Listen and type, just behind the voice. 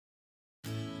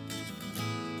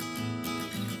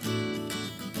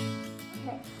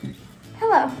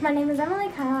Hello, my name is Emily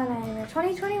Kyle and I am your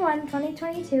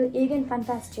 2021-2022 Egan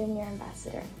Funfest Junior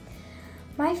Ambassador.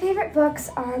 My favorite books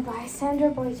are by Sandra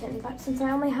Boynton, but since I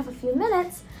only have a few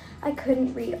minutes, I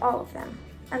couldn't read all of them,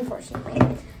 unfortunately.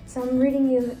 So I'm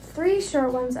reading you 3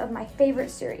 short ones of my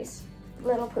favorite series,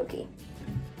 Little Pookie.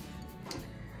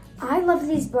 I love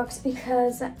these books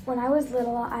because when I was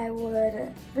little, I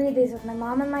would read these with my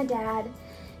mom and my dad,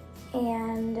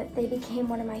 and they became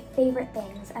one of my favorite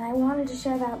things, and I wanted to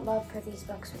share that love for these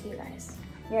books with you guys.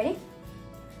 You ready?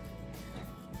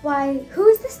 Why, who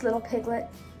is this little piglet?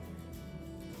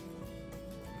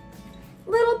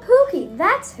 Little Pookie,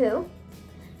 that's who.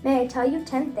 May I tell you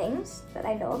 10 things that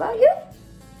I know about you?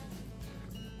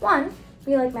 1,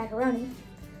 you like macaroni.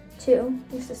 2,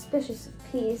 you're suspicious of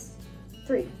peas.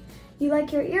 3, you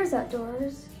like your ears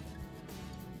outdoors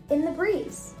in the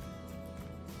breeze.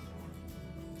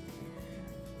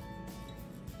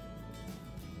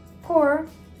 4,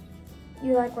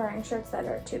 you like wearing shirts that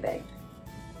are too big.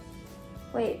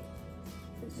 Wait,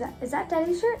 is that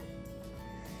Daddy's shirt?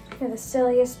 You're the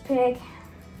silliest pig.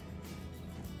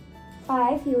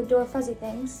 5, you adore fuzzy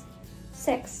things.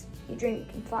 6, you dream you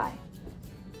can fly.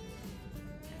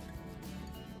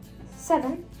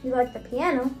 7, you like the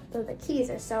piano, though the keys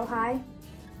are so high.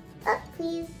 Up,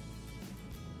 please.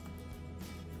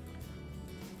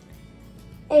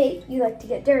 8, you like to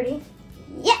get dirty.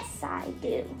 Yes, I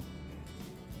do.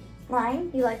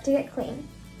 9, you like to get clean.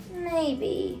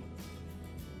 Maybe.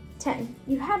 10,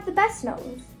 you have the best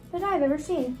nose that I've ever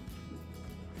seen.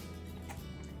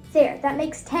 There, that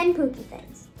makes 10 Pookie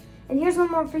things. And here's one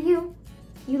more for you.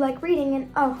 You like reading and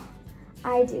oh,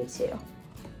 I do too.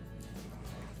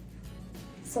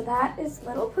 So that is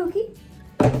Little Pookie.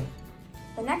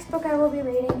 The next book I will be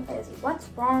reading is What's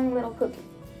Wrong, Little Pookie?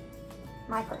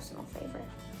 My personal favorite.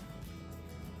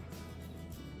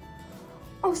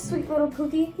 Oh, sweet little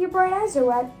Pookie, your bright eyes are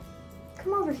wet.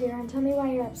 Come over here and tell me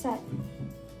why you're upset.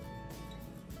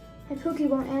 My Pookie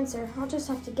won't answer. I'll just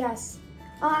have to guess.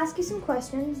 I'll ask you some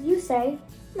questions. You say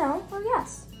no or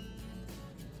yes.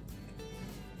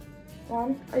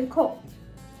 1, are you cold?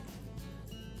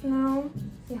 No.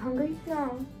 You hungry?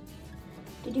 No.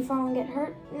 Did you fall and get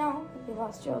hurt? No. Have you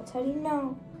lost your old teddy?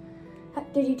 No.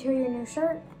 Did you tear your new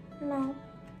shirt? No.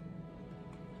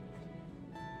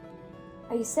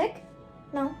 Are you sick?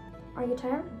 No. Are you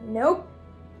tired? Nope.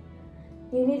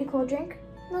 You need a cold drink?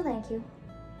 No, thank you.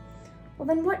 Well,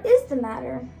 then what is the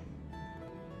matter?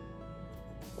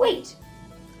 Wait,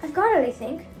 I've got it, I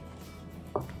think.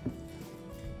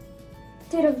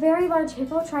 Did a very large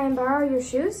hippo try and borrow your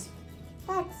shoes?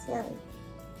 That's silly.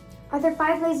 Are there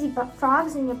 5 lazy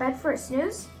frogs in your bed for a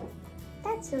snooze?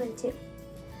 That's silly too.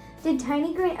 Did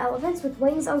tiny green elephants with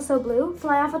wings oh so blue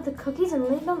fly off with the cookies and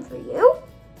leave them for you?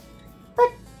 But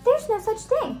there's no such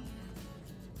thing.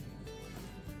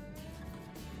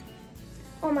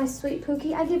 Oh, my sweet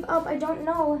Pookie, I give up, I don't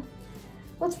know.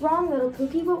 What's wrong, little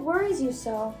Pookie? What worries you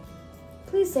so?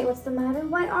 Please say what's the matter.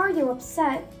 Why are you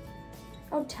upset?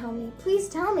 Oh, tell me. Please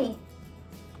tell me.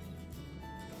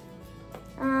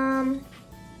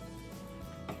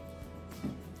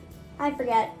 I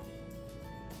forget.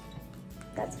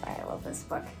 That's why I love this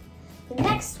book. The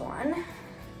next one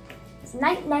is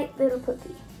Night Night Little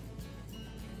Pookie.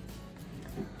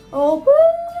 Oh,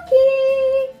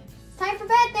 Pookie! It's time for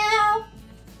bed now.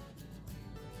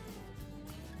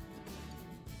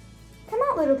 Come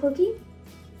out, little Pookie.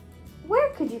 Where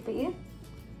could you be?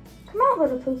 Come out,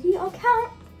 little Pookie. I'll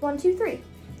count. 1, 2, 3.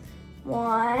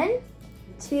 1,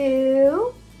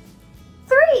 2,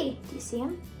 3. Do you see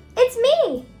him? It's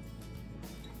me.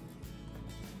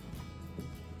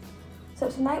 So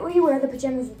tonight will you wear the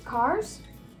pajamas with cars?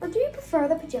 Or do you prefer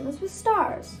the pajamas with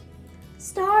stars?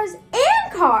 Stars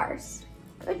and cars.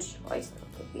 Good choice, little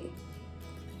Pookie.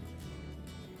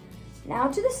 Now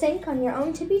to the sink on your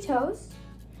own tippy toes.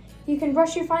 You can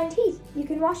brush your fine teeth. You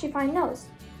can wash your fine nose.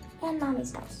 And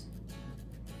Mommy's nose.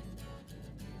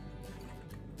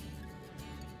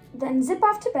 Then zip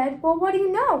off to bed. Well, what do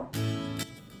you know?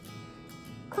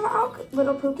 Come out,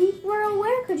 little Pookie.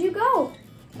 Where could you go?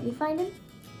 Can you find him?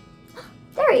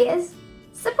 There he is.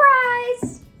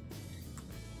 Surprise!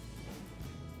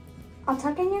 I'll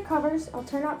tuck in your covers. I'll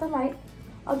turn out the light.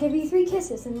 I'll give you 3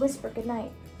 kisses and whisper goodnight.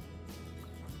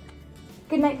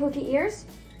 Good night, Pookie ears.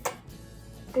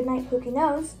 Good night, Pookie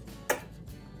nose.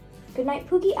 Good night,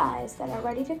 Pookie eyes that are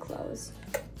ready to close.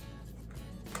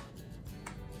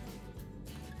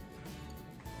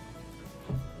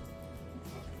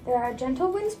 There are gentle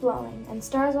winds blowing and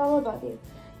stars all above you.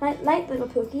 Night, night, little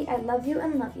Pookie, I love you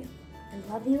and love you. And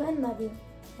love you and love you.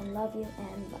 And love you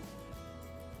and love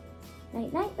you.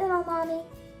 Night, night, little mommy.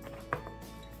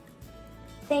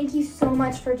 thank you so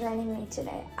much for joining me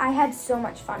today. I had so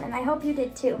much fun, and I hope you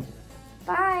did too.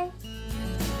 Bye!